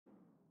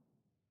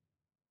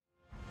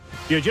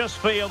You just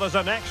feel there's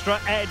an extra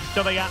edge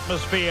to the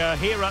atmosphere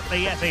here at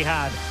the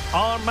Etihad.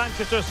 Are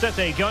Manchester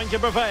City going to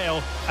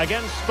prevail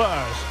against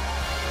Spurs?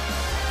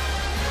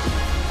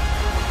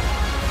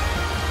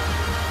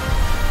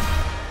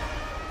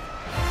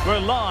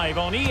 We're live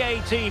on EA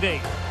TV.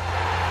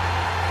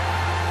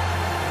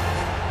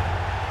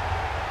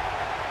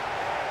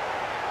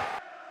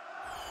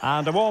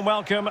 And a warm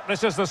welcome.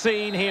 This is the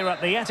scene here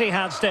at the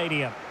Etihad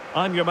Stadium.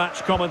 I'm your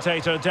match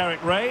commentator,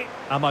 Derek Ray,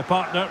 and my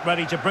partner,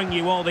 ready to bring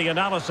you all the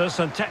analysis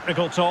and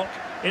technical talk,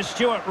 is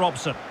Stuart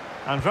Robson.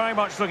 And very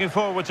much looking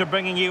forward to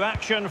bringing you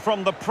action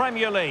from the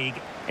Premier League.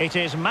 It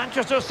is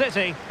Manchester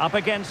City up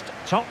against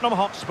Tottenham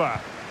Hotspur.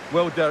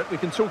 Well, Derek, we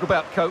can talk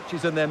about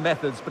coaches and their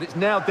methods, but it's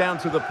now down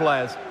to the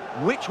players.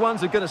 Which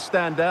ones are going to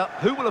stand out,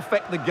 who will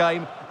affect the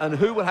game, and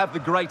who will have the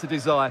greater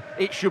desire?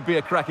 It should be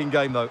a cracking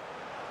game, though.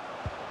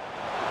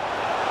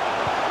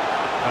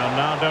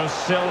 Bernardo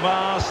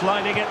Silva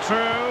sliding it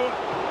through.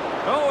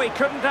 Oh, he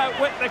couldn't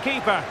outwit the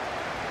keeper.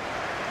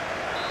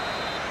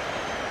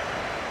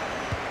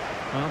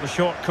 Well, the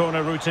short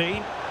corner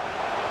routine.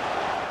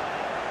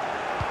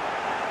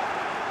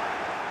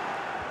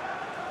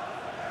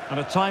 And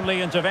a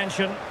timely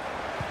intervention.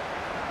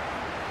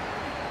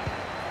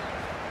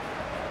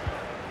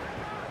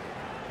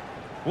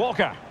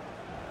 Walker.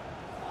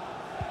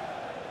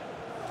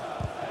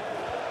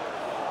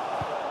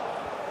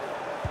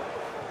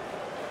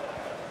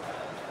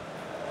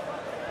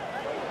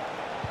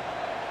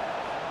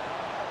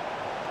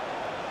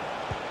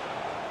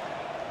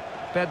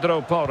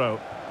 Pedro Porro.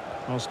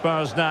 Well,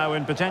 Spurs now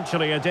in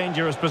potentially a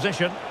dangerous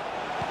position.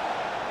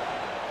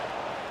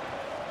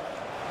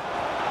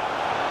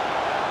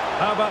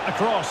 How about the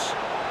cross?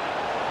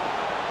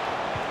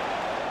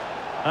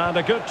 And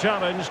a good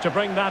challenge to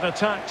bring that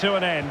attack to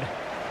an end.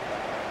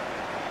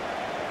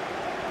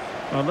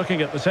 Well,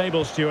 looking at the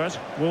table, Stuart,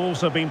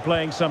 Wolves have been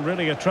playing some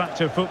really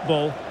attractive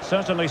football,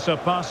 certainly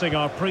surpassing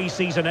our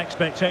pre-season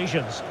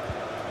expectations.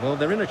 Well,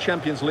 they're in a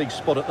Champions League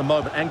spot at the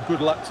moment, and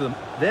good luck to them.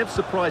 They've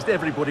surprised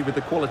everybody with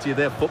the quality of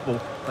their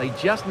football. They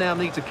just now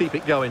need to keep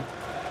it going.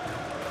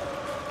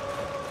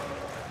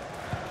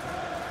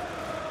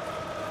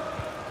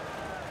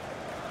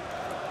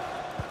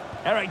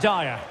 Eric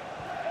Dyer.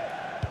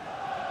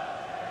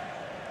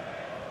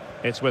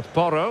 It's with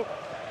Porro.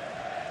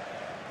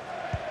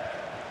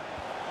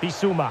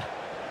 Bissouma.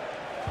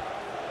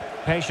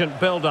 Patient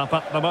build-up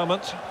at the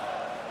moment.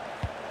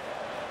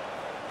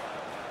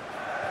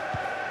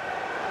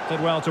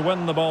 Did well to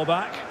win the ball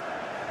back.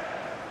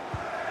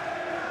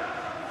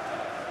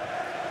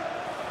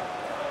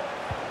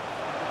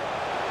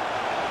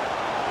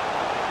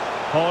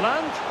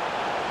 Haaland.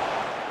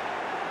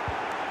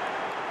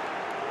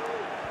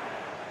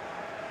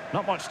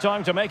 Not much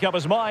time to make up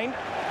his mind.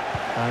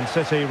 And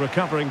City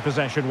recovering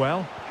possession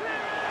well.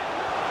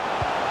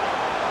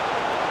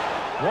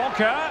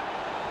 Walker.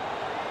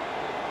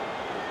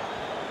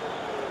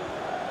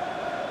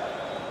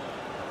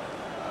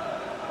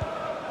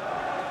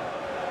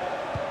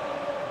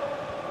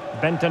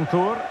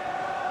 Bentancur.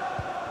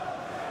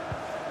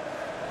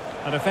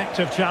 An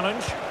effective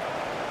challenge.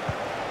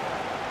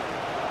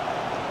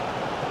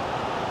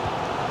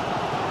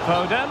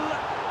 Foden.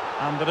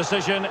 And the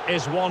decision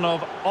is one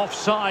of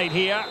offside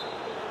here.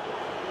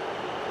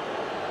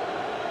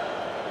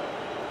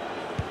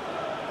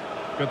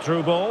 Good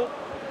through ball.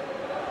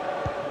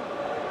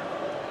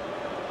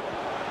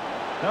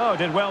 Oh,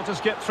 did well to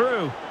skip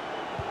through.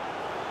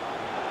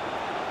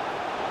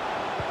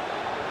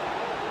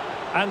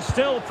 And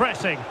still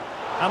pressing.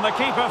 And the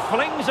keeper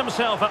flings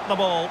himself at the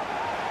ball.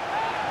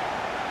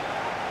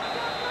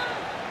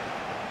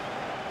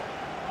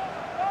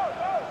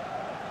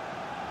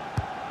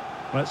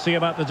 Let's see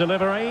about the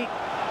delivery.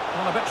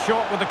 Well, a bit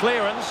short with the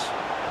clearance.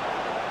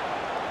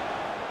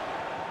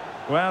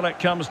 Well, it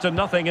comes to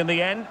nothing in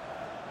the end.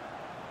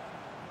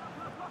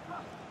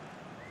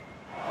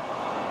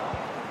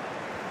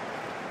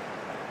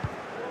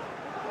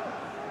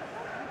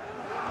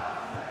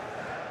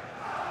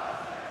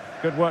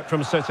 Good work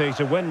from City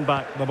to win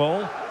back the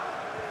ball.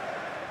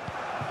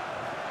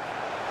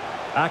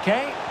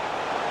 Ake.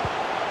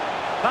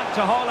 Back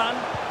to Haaland.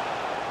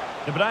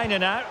 De Bruyne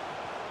now.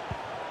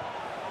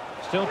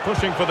 Still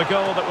pushing for the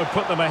goal that would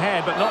put them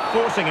ahead, but not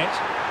forcing it.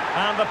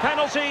 And the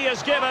penalty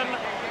is given.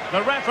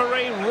 The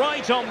referee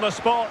right on the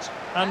spot.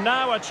 And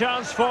now a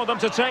chance for them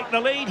to take the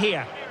lead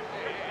here.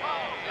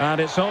 And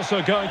it's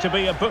also going to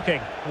be a booking.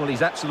 Well,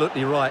 he's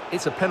absolutely right.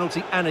 It's a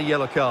penalty and a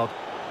yellow card.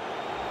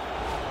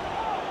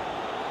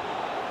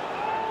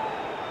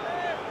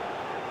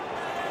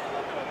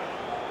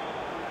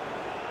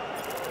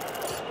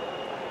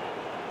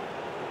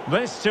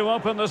 This to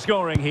open the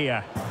scoring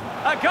here.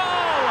 A goal!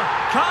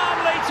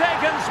 Calmly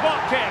taken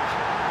spot kick.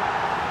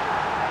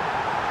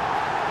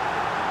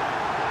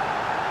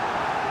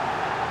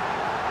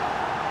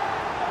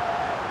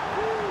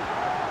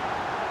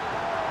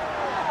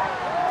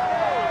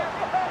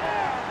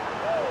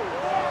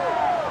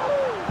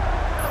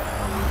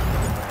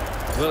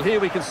 Well, here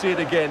we can see it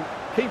again.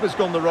 Keeper's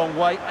gone the wrong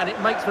way, and it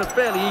makes for a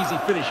fairly easy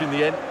finish in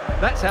the end.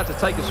 That's how to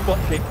take a spot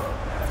kick.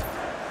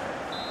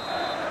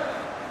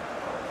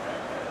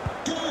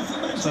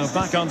 So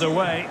back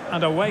underway,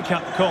 and a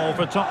wake-up call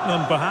for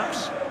Tottenham,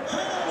 perhaps.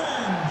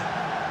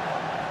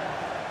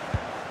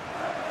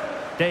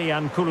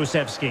 Dejan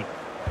Kulusevski.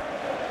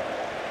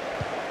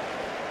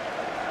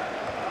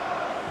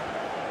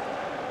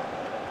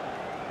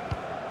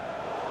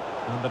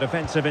 And the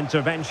defensive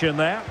intervention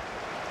there.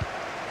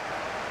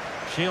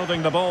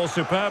 Shielding the ball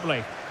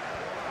superbly.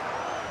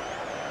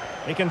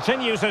 He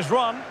continues his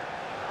run.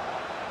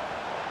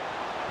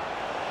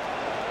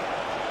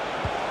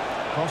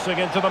 Crossing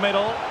into the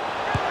middle.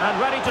 And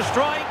ready to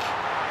strike.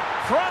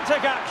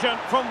 Frantic action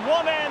from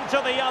one end to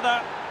the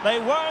other. They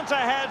weren't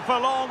ahead for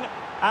long.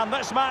 And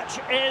this match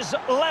is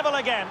level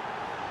again.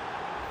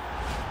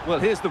 Well,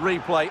 here's the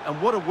replay,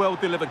 and what a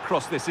well-delivered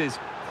cross this is.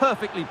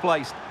 Perfectly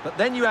placed, but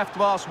then you have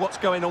to ask what's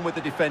going on with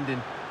the defending.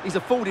 He's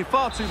afforded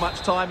far too much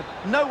time,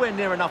 nowhere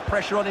near enough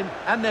pressure on him,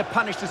 and they're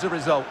punished as a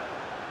result.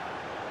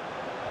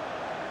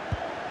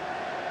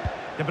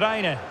 De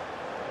Bruyne.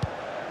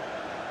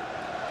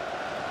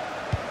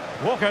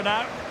 Walker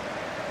now.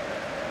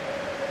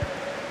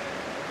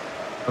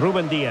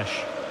 Ruben Dias.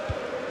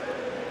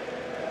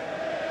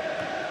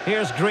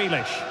 Here's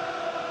Grealish.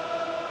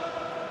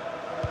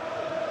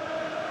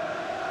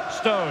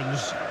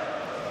 Stones.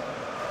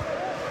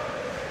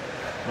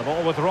 The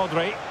ball with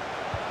Rodri.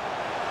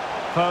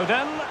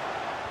 Foden.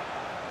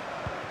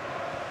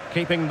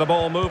 Keeping the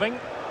ball moving.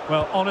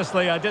 Well,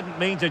 honestly, I didn't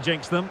mean to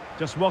jinx them.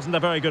 Just wasn't a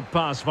very good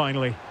pass,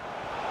 finally.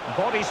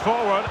 Bodies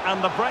forward,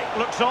 and the break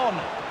looks on.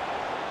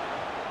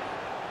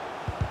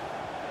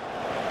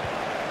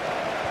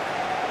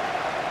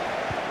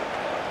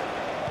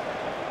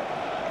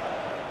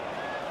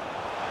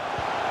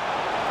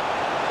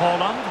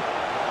 Holland.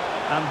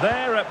 And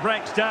there it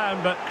breaks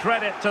down, but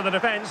credit to the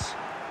defence.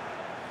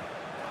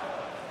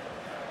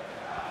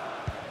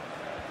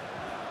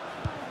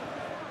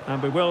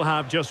 And we will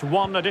have just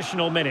one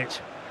additional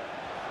minute.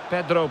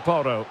 Pedro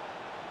Porro.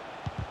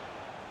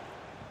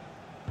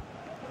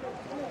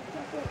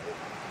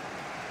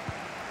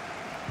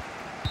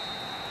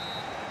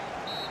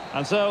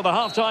 And so the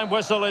half-time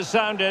whistle is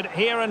sounded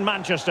here in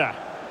Manchester.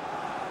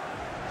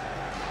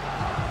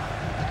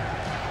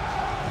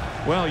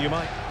 Well, you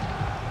might...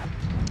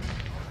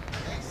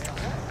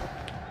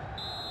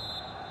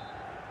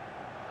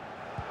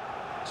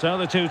 So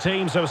the two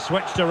teams have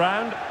switched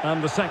around,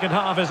 and the second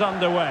half is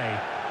underway.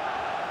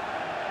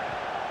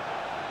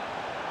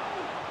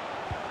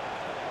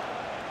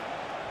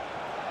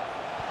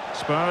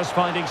 Spurs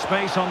finding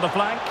space on the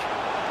flank.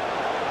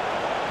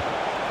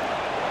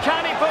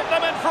 Can he put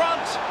them in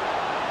front?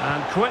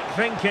 And quick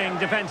thinking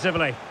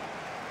defensively.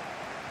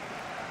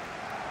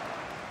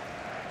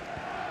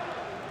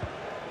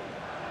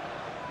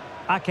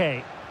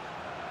 Ake.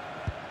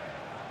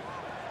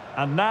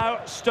 And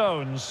now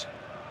Stones.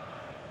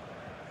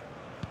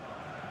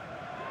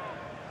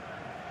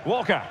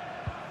 Walker.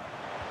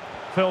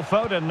 Phil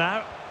Foden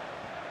now.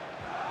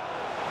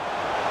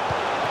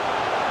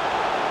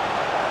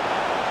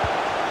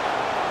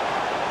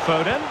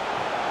 Foden.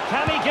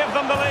 Can he give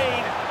them the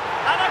lead?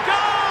 And a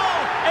goal!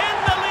 In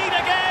the lead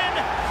again!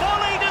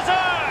 Fully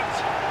deserved!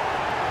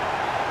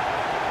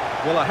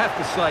 Well, I have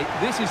to say,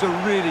 this is a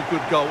really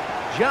good goal.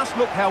 Just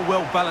look how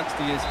well balanced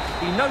he is.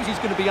 He knows he's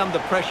going to be under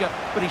pressure,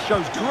 but he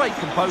shows great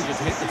composure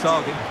to hit the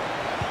target.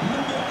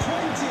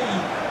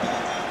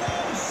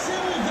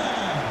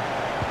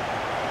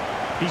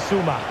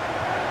 Bissouma.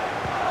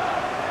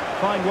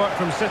 Fine work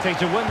from City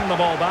to win the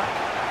ball back.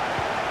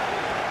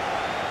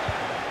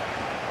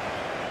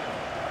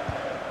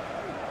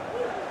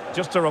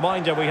 Just a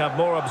reminder, we have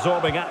more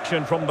absorbing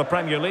action from the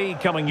Premier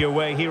League coming your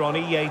way here on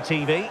EA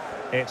TV.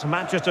 It's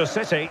Manchester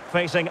City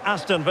facing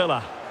Aston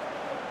Villa.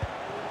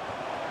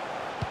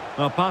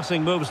 Now,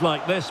 passing moves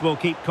like this will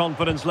keep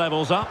confidence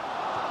levels up.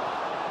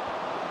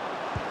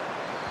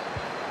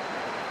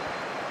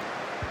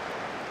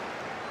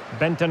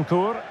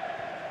 Bentancur.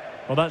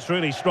 Well, that's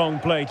really strong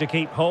play to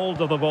keep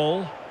hold of the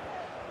ball.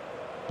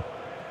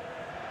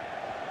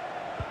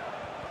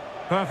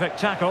 Perfect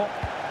tackle.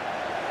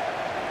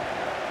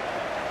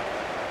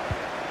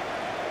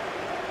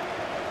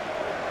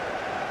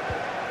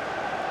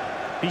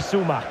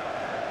 Bissouma.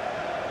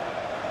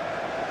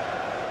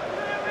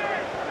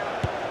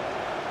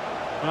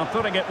 Well,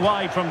 putting it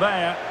wide from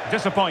there,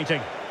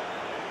 disappointing.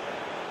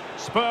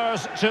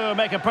 Spurs to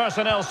make a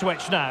personnel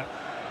switch now.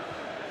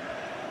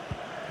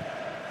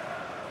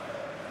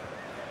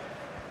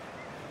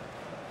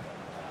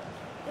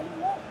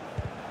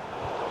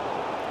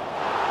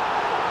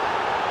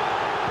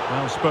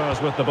 Well,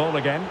 Spurs with the ball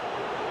again.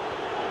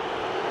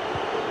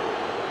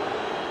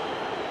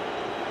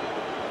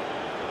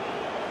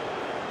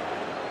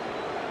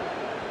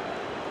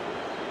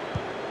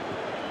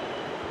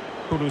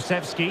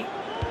 Kulusevski.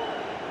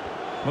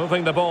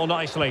 Moving the ball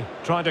nicely,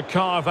 trying to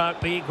carve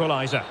out the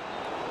equaliser.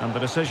 And the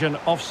decision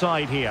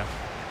offside here.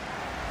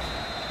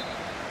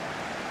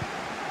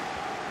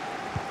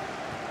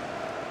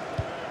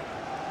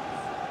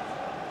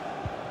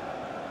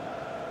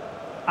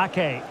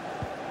 Ake.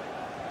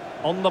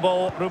 On the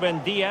ball,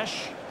 Ruben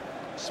Dias.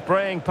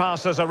 Spraying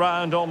passes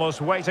around,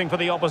 almost waiting for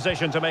the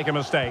opposition to make a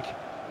mistake.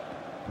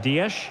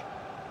 Diaz.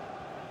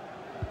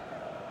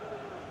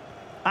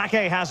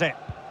 Ake has it.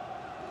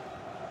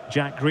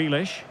 Jack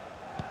Grealish.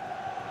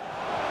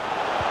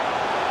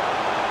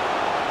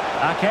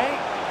 Ake.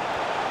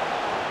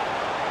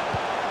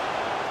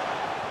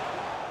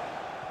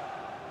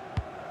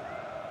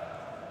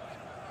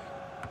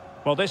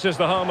 Well, this is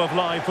the home of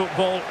live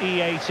football,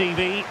 EA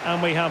TV,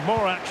 and we have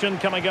more action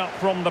coming up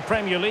from the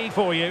Premier League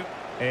for you.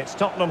 It's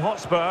Tottenham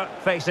Hotspur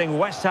facing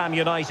West Ham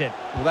United.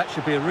 Well, that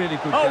should be a really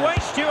good game. Oh,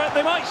 wait, Stuart,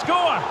 they might score!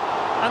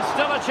 And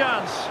still a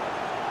chance.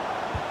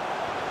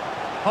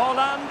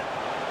 Holland.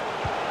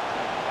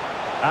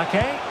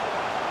 Ake.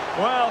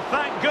 Well,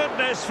 thank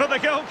goodness for the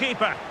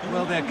goalkeeper.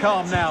 Well, they're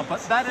calm now, but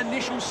that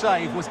initial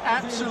save was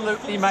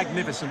absolutely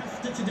magnificent.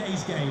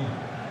 Today's game.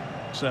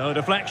 So,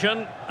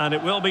 deflection, and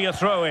it will be a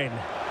throw-in.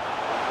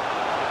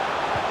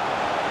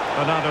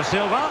 Bernardo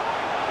Silva.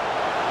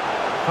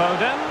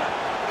 Foden.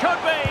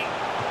 Could be.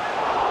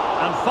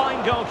 And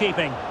fine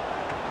goalkeeping.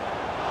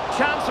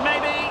 Chance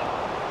maybe.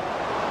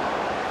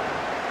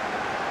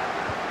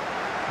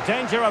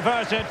 Danger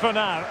averted for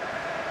now.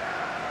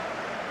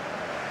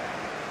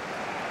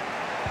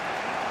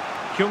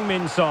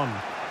 Heung-min Son.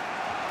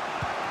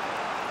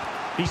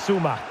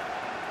 Bissouma.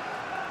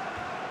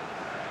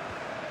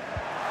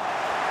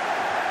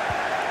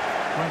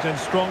 Went in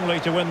strongly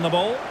to win the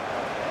ball.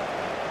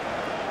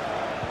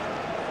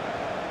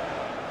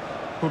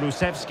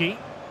 Kulusevski.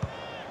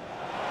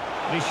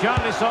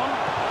 Richarlison.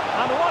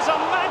 And what a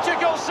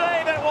magical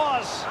save it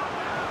was!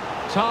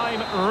 Time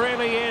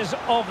really is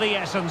of the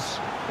essence.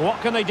 What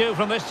can they do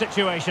from this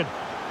situation?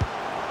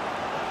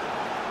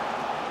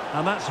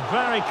 And that's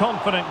very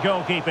confident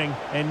goalkeeping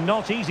in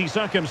not easy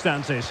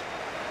circumstances.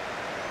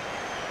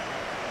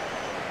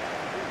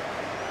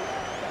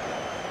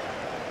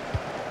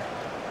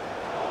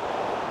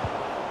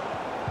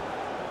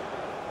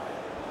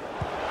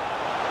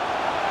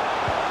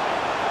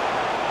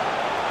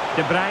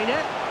 De Bruyne.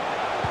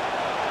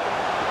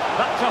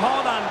 Back to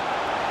Holland.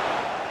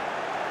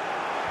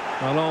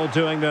 Well, all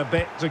doing their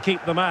bit to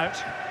keep them out.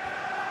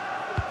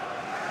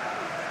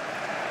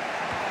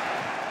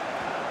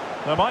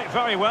 There might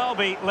very well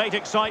be late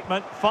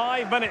excitement.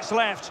 5 minutes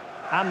left,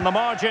 and the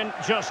margin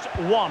just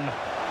 1.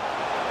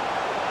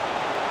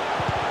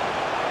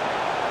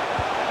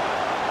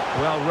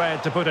 Well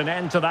read to put an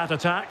end to that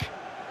attack.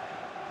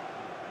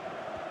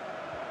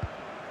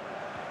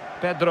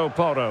 Pedro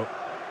Porro.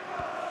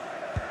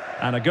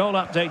 And a goal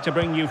update to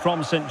bring you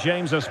from St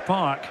James's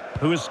Park.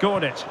 Who has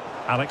scored it?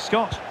 Alex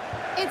Scott.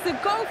 It's a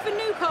goal for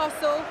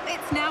Newcastle.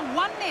 It's now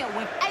 1-0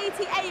 with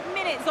 88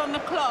 minutes on the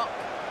clock.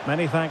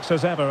 Many thanks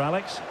as ever,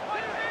 Alex.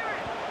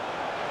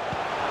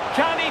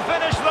 Can he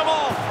finish them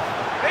off?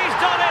 He's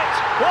done it!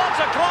 What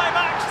a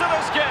climax to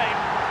this game!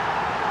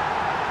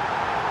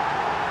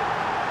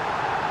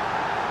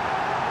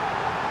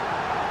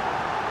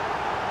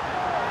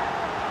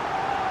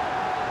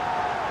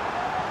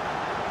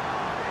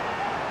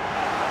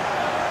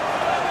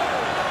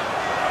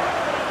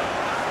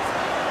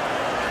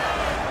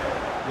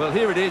 Well,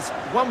 here it is,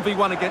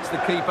 1v1 against the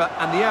keeper,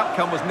 and the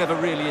outcome was never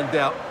really in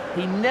doubt.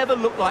 He never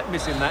looked like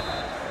missing that.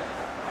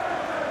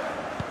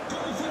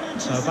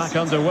 So back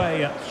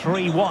underway at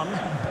 3-1. Well,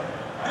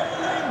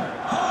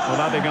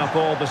 adding up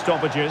all the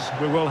stoppages,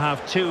 we will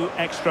have 2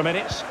 extra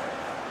minutes.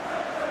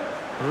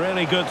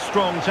 Really good,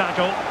 strong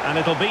tackle, and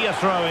it'll be a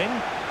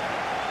throw-in.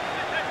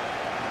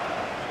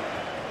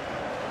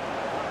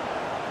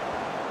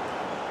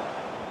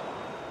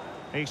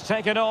 He's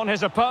taken on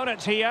his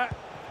opponent here.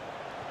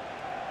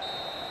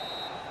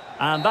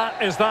 And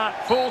that is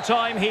that,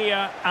 full-time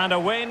here, and a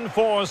win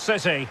for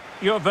City.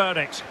 Your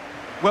verdict?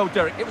 Well,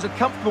 Derek, it was a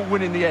comfortable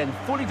win in the end.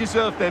 Fully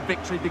deserved their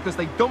victory because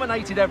they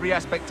dominated every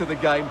aspect of the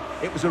game.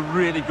 It was a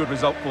really good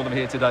result for them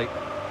here today.